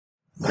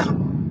ShartimusPrime,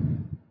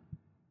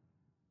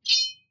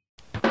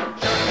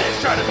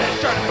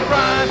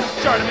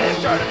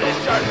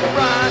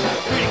 ShartimusPrime,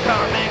 reading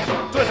comics,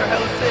 toys are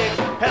hella sick,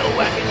 hella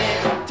whacking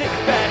it,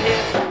 taking bad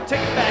hits,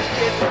 taking bad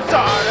shit,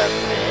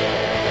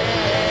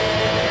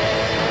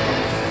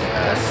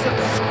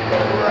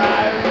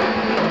 Subscribe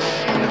for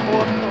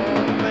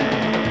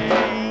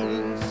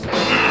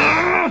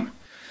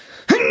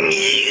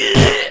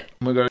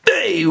Oh my god.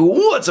 Hey,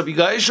 what's up you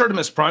guys?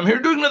 ShartimusPrime here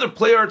doing another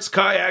Play Arts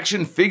Kai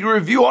action figure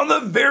review on the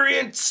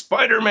variant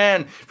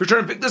Spider-Man. If you're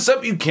trying to pick this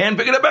up, you can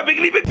pick it up at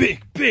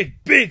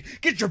Big.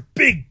 Get your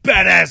big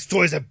badass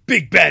toys at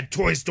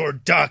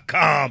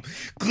BigBadToyStore.com.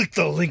 Click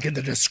the link in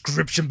the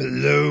description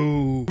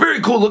below. Very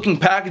cool looking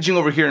packaging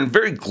over here and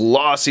very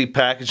glossy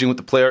packaging with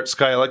the Play Arts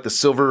Kai. I like the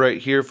silver right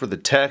here for the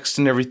text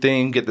and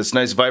everything. Get this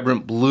nice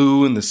vibrant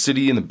blue in the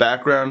city in the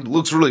background. It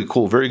looks really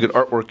cool. Very good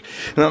artwork.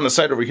 And on the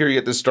side over here, you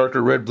get this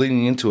darker red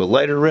bleeding into a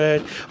lighter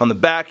red. On the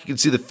back, you can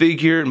see the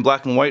figure in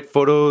black and white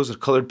photos, a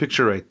colored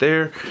picture right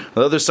there. On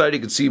the other side, you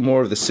can see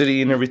more of the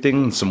city and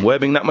everything, and some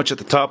webbing, not much at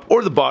the top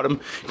or the bottom.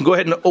 You can go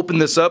ahead and open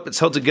this up. It's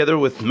held together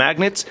with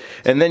magnets,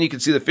 and then you can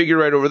see the figure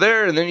right over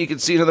there, and then you can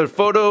see another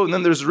photo, and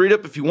then there's a read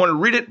up. If you want to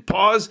read it,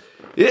 pause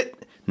it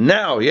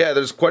now. Yeah,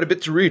 there's quite a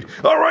bit to read.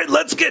 Alright,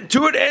 let's get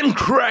to it and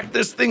crack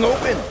this thing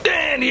open.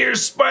 And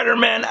here's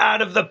Spider-Man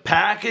out of the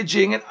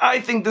packaging, and I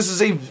think this is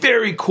a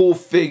very cool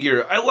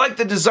figure. I like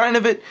the design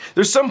of it.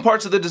 There's some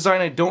parts of the design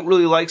I don't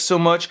really like so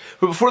much,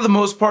 but for the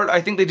most part,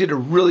 I think they did a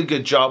really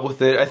good job with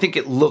it. I think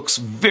it looks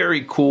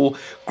very cool.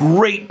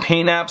 Great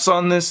paint apps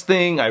on this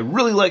thing. I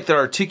really like the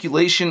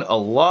articulation a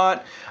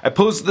lot. I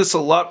posed this a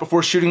lot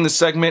before shooting this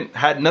segment,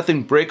 had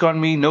nothing break on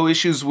me, no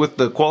issues with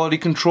the quality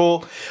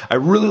control. I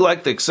really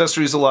like the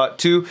accessories a lot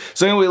too.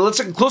 So anyway, let's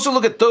take a closer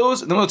look at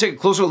those, and then we'll take a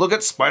closer look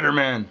at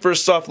Spider-Man.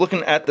 First off,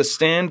 looking at the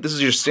stand, this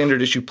is your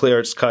standard issue Play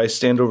Arts Kai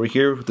stand over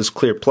here with this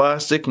clear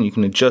plastic, and you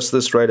can adjust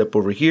this right up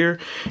over here.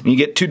 And you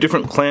get two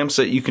different clamps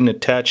that you can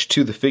attach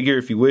to the figure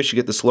if you wish. You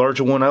get this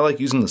larger one. I like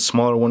using the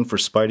smaller one for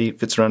Spidey. It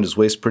fits around his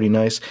waist pretty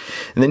nice.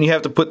 And then you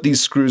have to put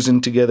these screws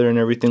in together and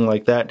everything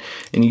like that,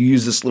 and you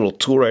use this little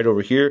tool right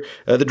over here.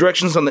 The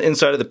directions on the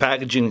inside of the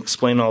packaging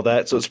explain all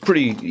that, so it's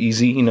pretty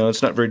easy, you know,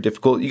 it's not very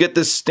difficult. You get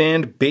this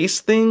stand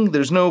base thing.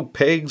 There's no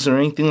pegs or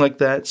anything like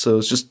that, so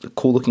it's just a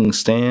cool looking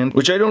stand,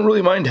 which I don't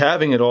really mind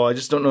having at all. I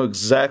just don't know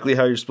exactly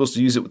how you're supposed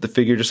to use it with the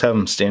figure, just have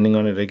them standing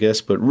on it, I guess,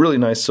 but really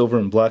nice silver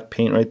and black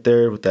paint right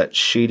there with that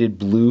shaded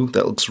blue.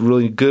 That looks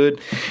really good.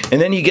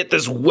 And then you get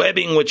this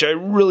webbing, which I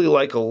really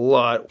like a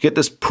lot. You get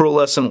this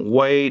pearlescent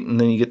white, and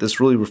then you get this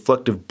really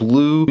reflective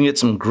blue. You get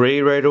some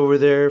gray right over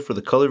there for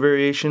the color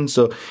variation.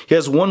 So he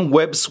has one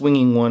web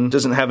swinging one,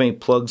 doesn't have any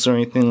plugs or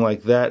anything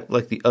like that,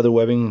 like the other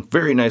webbing.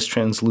 Very nice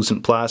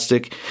translucent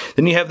plastic.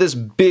 Then you have this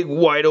big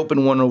wide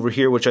open one over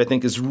here, which I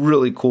think is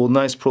really cool.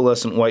 Nice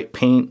pearlescent white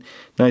paint,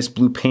 nice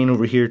blue paint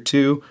over here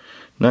too.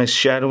 Nice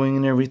shadowing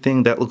and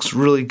everything. That looks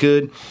really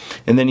good.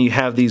 And then you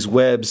have these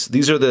webs.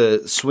 These are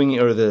the swinging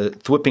or the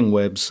thwipping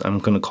webs, I'm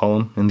gonna call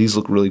them, and these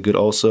look really good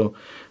also.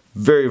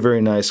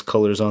 Very nice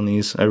colors on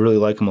these. I really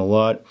like them a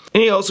lot.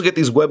 And you also get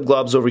these web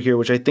globs over here,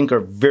 which I think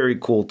are very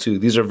cool too.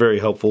 These are very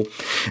helpful.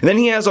 And then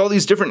he has all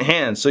these different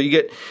hands. So you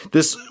get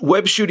this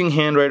web shooting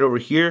hand right over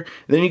here.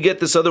 And then you get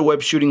this other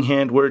web shooting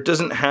hand where it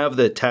doesn't have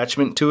the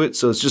attachment to it.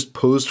 So it's just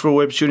posed for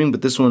web shooting,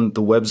 but this one,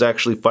 the web's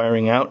actually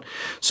firing out.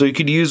 So you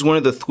could use one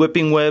of the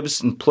thwipping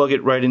webs and plug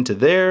it right into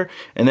there.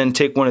 And then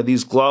take one of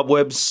these glob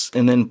webs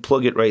and then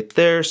plug it right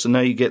there. So now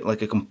you get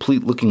like a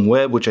complete looking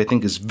web, which I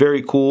think is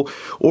very cool.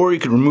 Or you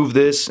could remove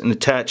this and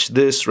attach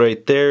this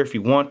right there if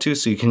you want to,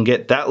 so you can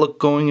get that look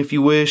going if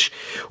you wish.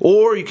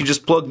 Or you can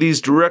just plug these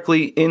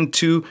directly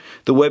into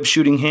the web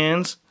shooting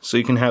hands, so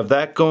you can have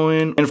that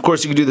going. And of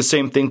course you can do the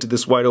same thing to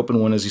this wide open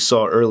one as you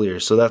saw earlier,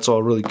 so that's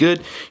all really good.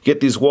 You get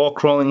these wall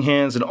crawling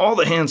hands, and all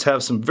the hands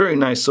have some very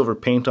nice silver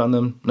paint on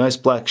them, nice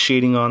black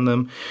shading on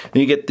them. Then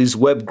you get these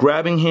web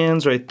grabbing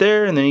hands right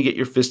there, and then you get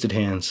your fisted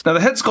hands. Now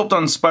the head sculpt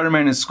on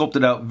Spider-Man is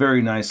sculpted out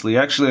very nicely.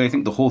 Actually, I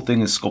think the whole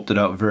thing is sculpted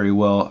out very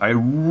well. I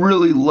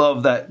really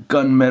love that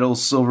gunmetal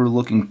silver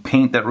looking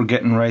paint that we're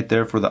getting right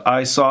there for the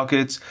eye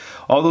sockets.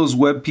 All those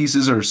web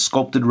pieces are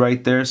sculpted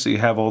right there, so you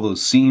have all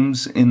those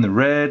seams in the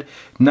red.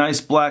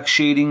 Nice black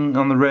shading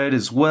on the red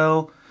as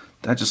well.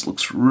 That just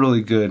looks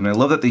really good, and I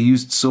love that they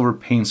used silver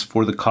paints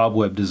for the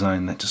cobweb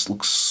design. That just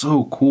looks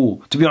so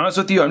cool. To be honest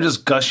with you, I'm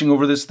just gushing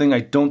over this thing. I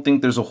don't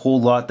think there's a whole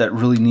lot that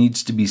really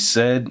needs to be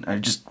said. I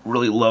just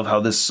really love how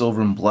this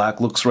silver and black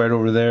looks right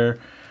over there.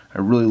 I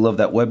really love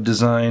that web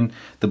design,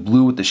 the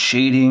blue with the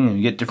shading, and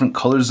you get different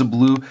colors of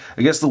blue.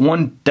 I guess the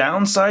one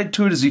downside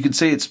to it is you could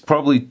say it's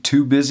probably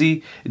too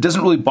busy. It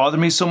doesn't really bother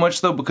me so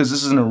much though, because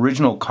this is an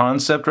original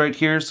concept right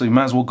here, so you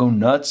might as well go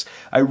nuts.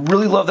 I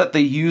really love that they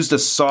used a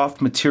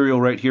soft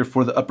material right here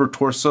for the upper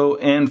torso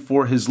and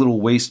for his little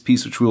waist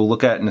piece, which we will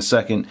look at in a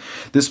second.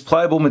 This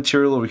pliable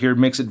material over here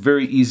makes it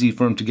very easy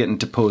for him to get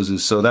into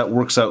poses, so that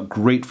works out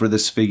great for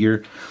this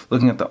figure.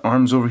 Looking at the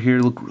arms over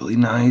here, look really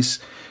nice.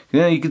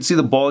 Yeah, you can see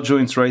the ball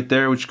joints right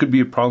there, which could be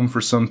a problem for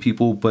some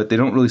people, but they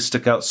don't really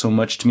stick out so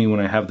much to me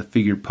when I have the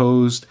figure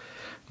posed.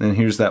 Then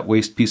here's that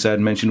waist piece I had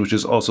mentioned, which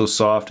is also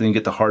soft. And you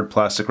get the hard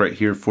plastic right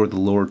here for the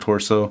lower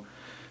torso.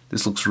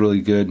 This looks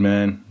really good,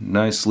 man.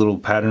 Nice little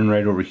pattern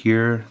right over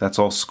here. That's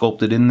all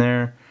sculpted in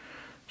there.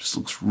 Just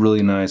looks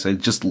really nice. I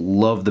just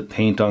love the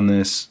paint on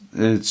this.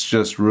 It's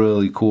just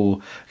really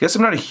cool. I guess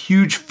I'm not a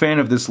huge fan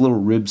of this little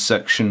rib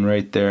section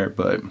right there,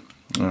 but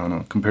I don't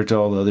know. Compared to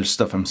all the other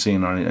stuff I'm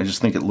seeing on it, I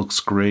just think it looks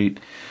great.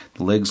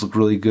 The legs look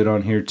really good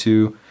on here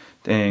too.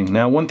 Dang.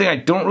 Now, one thing I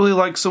don't really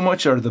like so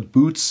much are the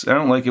boots. I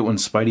don't like it when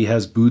Spidey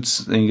has boots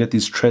and you get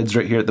these treads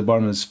right here at the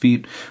bottom of his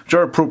feet, which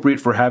are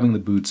appropriate for having the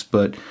boots,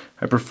 but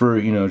I prefer,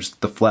 you know,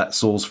 just the flat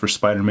soles for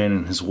Spider-Man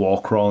and his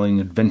wall crawling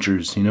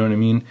adventures, you know what I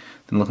mean?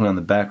 Then looking on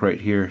the back right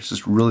here, it's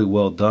just really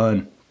well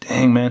done.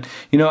 Dang, man.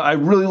 You know, I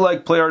really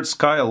like Play Art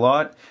Sky a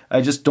lot.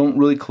 I just don't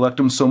really collect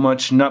them so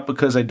much, not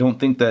because I don't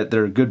think that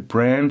they're a good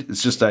brand,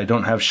 it's just I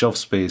don't have shelf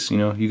space, you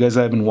know? You guys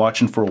have been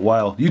watching for a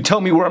while. You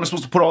tell me where I'm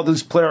supposed to put all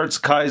these Play Art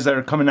Skies that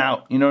are coming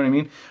out, you know what I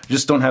mean? I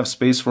just don't have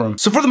space for them.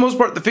 So for the most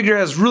part, the figure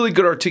has really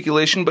good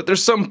articulation, but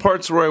there's some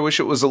parts where I wish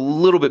it was a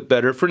little bit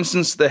better. For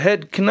instance, the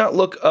head cannot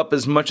look up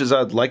as much as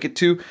I'd like it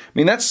to. I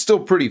mean, that's still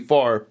pretty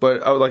far,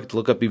 but I would like it to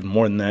look up even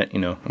more than that, you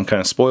know? I'm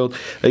kind of spoiled.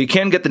 You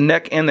can get the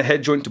neck and the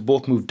head joint to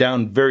both move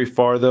down very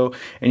far though,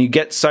 and you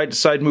get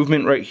side-to-side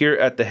movement right here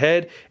at the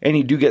head, and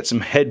you do get some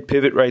head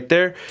pivot right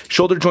there.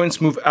 Shoulder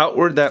joints move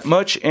outward that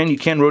much, and you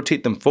can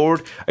rotate them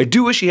forward. I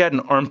do wish he had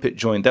an armpit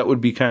joint. That would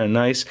be kind of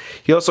nice.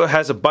 He also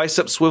has a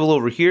bicep swivel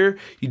over here.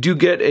 You do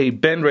get a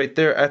bend right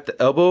there at the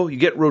elbow. You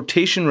get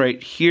rotation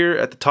right here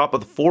at the top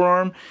of the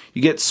forearm.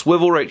 You get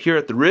swivel right here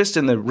at the wrist,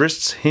 and the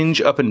wrists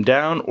hinge up and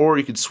down, or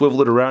you could swivel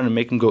it around and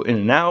make them go in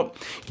and out.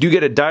 You do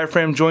get a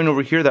diaphragm joint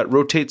over here that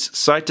rotates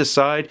side to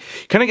side.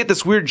 You kind of get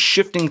this weird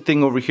shifting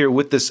thing over here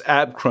with this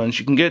ab crunch.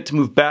 You can get it to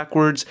move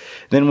backwards.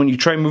 Then when you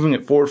try moving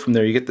it forward from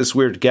there, you get this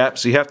weird gap,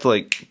 so you have to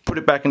like put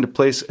it back into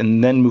place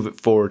and then move it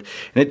forward.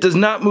 And it does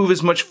not move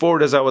as much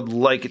forward as I would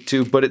like it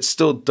to, but it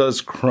still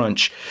does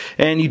crunch.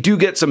 And you do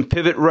get some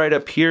pivot right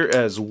up here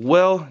as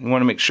well. You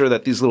want to make sure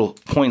that these little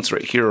points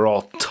right here are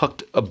all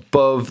tucked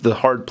above the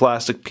hard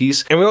plastic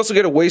piece. And we also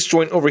get a waist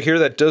joint over here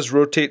that does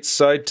rotate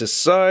side to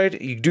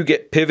side. You do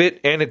get pivot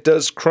and it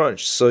does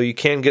crunch, so you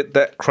can get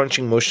that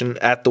crunching motion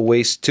at the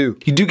waist too.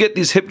 You do get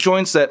these hip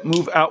joints that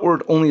move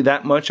outward only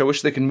that much. I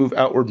wish they could move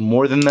outward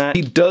more than that.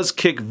 He does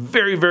kick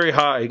very, very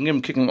high. You can get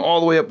him kicking all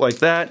the way up like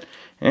that,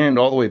 and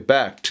all the way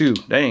back too.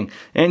 Dang.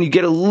 And you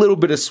get a little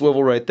bit of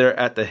swivel right there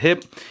at the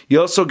hip.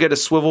 You also get a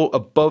swivel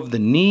above the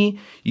knee.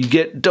 You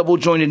get double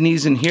jointed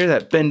knees in here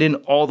that bend in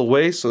all the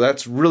way, so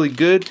that's really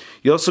good.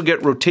 You also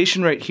get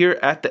rotation right here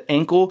at the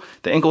ankle.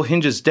 The ankle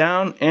hinges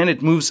down and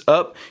it moves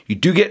up. You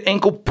do get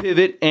ankle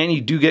pivot and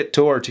you do get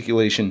toe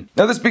articulation.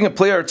 Now, this being a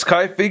Play Art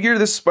Sky figure,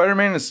 this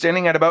Spider-Man is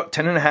standing at about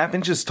 10.5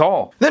 inches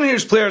tall. Then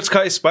here's Play Art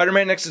Sky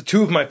Spider-Man next to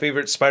two of my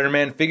favorite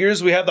Spider-Man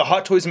figures. We have the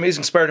Hot Toys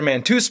Amazing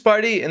Spider-Man 2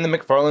 Spidey and the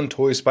McFarlane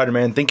Toy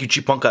Spider-Man. Thank you,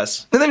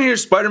 Chipunkas. And then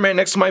here's Spider-Man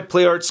next to my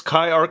Play Art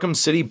Sky Arkham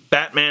City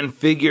Batman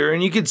figure,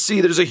 and you can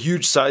see there's a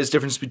huge size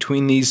difference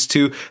between these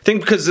two. I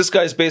think because this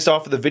guy's based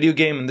off of the video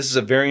game and this is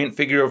a variant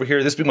figure over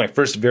here, this being my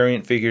first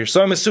variant figure,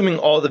 so I'm assuming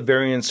all the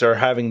variants are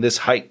having this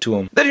height to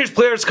them. Then here's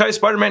Play Art Sky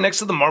Spider-Man next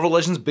to the Marvel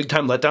Legends Big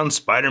Time Letdown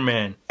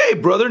Spider-Man. Hey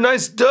brother,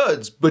 nice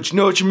duds, but you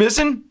know what you're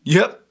missing?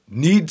 Yep,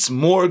 needs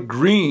more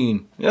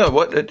green. Yeah,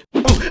 what?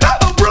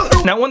 Oh,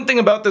 brother! Now, one thing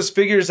about this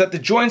figure is that the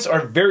joints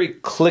are very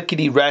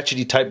clickety,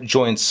 ratchety type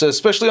joints, so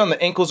especially on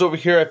the ankles over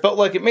here. I felt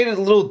like it made it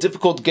a little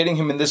difficult getting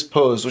him in this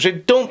pose, which I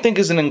don't think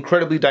is an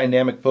incredibly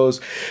dynamic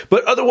pose,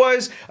 but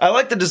otherwise, I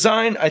like the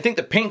design. I think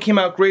the paint came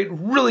out great,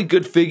 really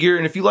good figure,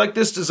 and if you like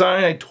this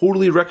design, I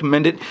totally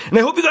recommend it, and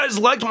I hope you guys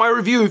liked my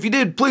review. If you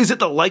did, please hit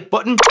the like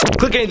button.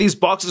 Click any of these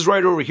boxes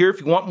right over here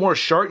if you want more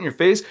Shart in your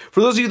face.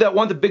 For those of you that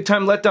want the Big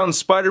Time Letdown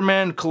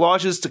Spider-Man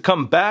collages to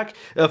come back,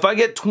 if I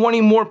get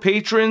 20 more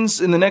patrons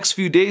in the next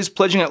few days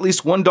pledging at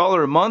least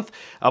 $1 a month,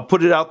 I'll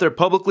put it out there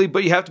publicly,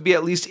 but you have to be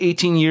at least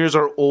 18 years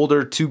or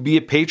older to be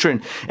a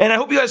patron. And I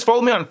hope you guys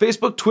follow me on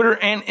Facebook, Twitter,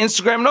 and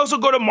Instagram, and also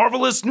go to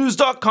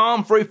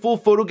marvelousnews.com for a full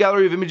photo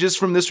gallery of images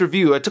from this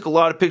review. I took a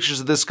lot of pictures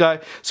of this guy,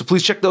 so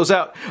please check those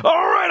out.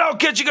 Alright, I'll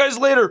catch you guys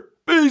later.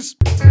 Peace!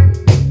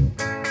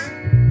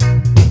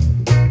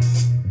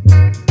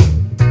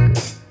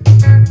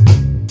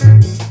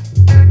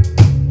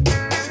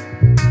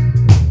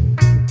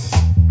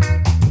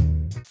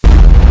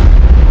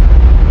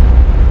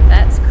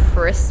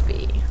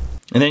 Crispy.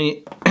 And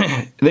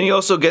then you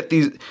also get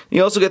these.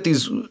 You also get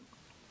these web.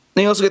 Then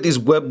you also get